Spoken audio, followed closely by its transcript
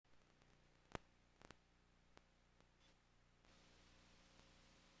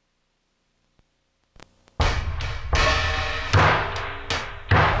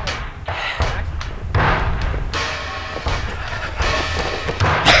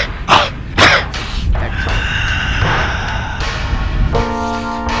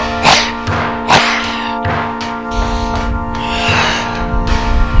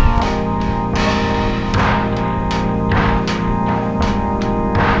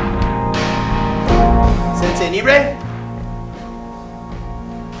Sensei, libre?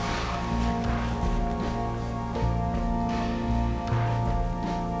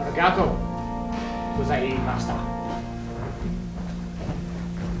 Arigato, gozaimashita.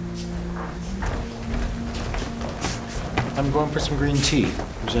 I'm going for some green tea.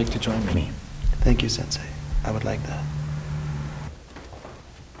 Would you like to join me? Thank you, Sensei. I would like that.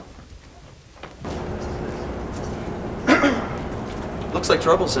 Looks like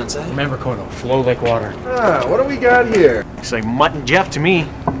trouble, Sensei. Remember, Kono, flow like water. Ah, what do we got here? Looks like Mutt and Jeff to me.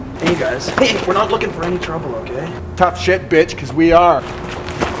 Hey, guys. Hey, we're not looking for any trouble, okay? Tough shit, bitch, because we are.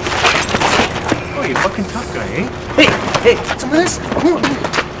 Oh, you fucking tough guy, eh? Hey, some of this? Holy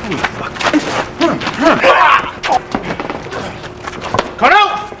fuck.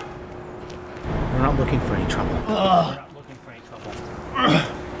 Kono! We're not looking for any trouble. We're not looking for any trouble.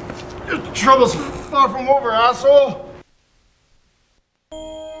 Your trouble's far from over, asshole.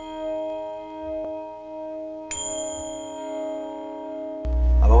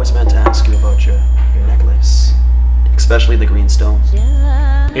 I've always meant to ask you about your necklace, especially the green stones.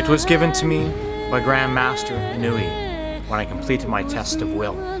 It was given to me by Grand Master Inui when I completed my test of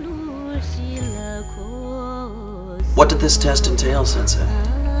will. What did this test entail, Sensei?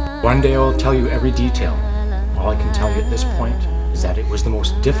 One day I will tell you every detail. All I can tell you at this point is that it was the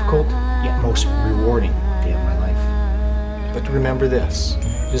most difficult, yet most rewarding day of my life. But remember this,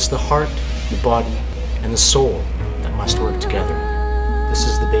 it is the heart, the body, and the soul that must work together. This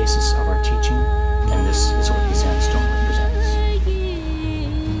is the basis of our teaching, and this is what the sandstone represents.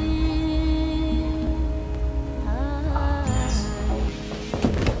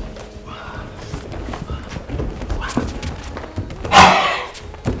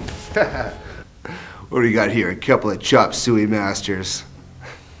 What do we got here? A couple of chop suey masters.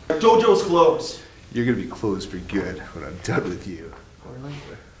 Dojo's closed. You're gonna be closed for good when I'm done with you.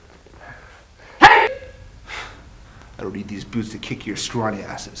 Hey! I don't need these boots to kick your scrawny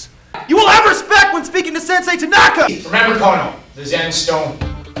asses. You will have respect when speaking to Sensei Tanaka! Remember, Kono, the Zen stone.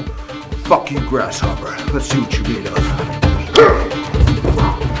 Fucking grasshopper. Let's see what you're made of.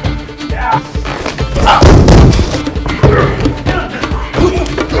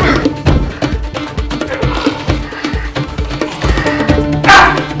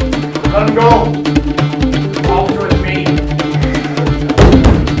 Let him go. Alter with me.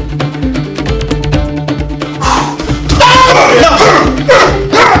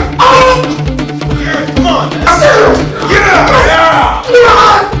 Come on, man.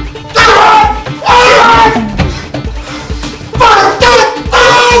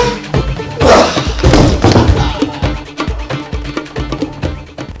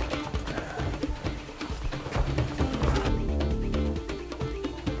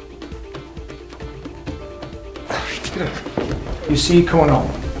 You see, Kono,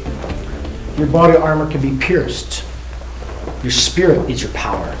 your body armor can be pierced. Your spirit is your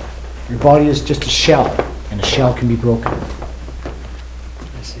power. Your body is just a shell, and a shell can be broken.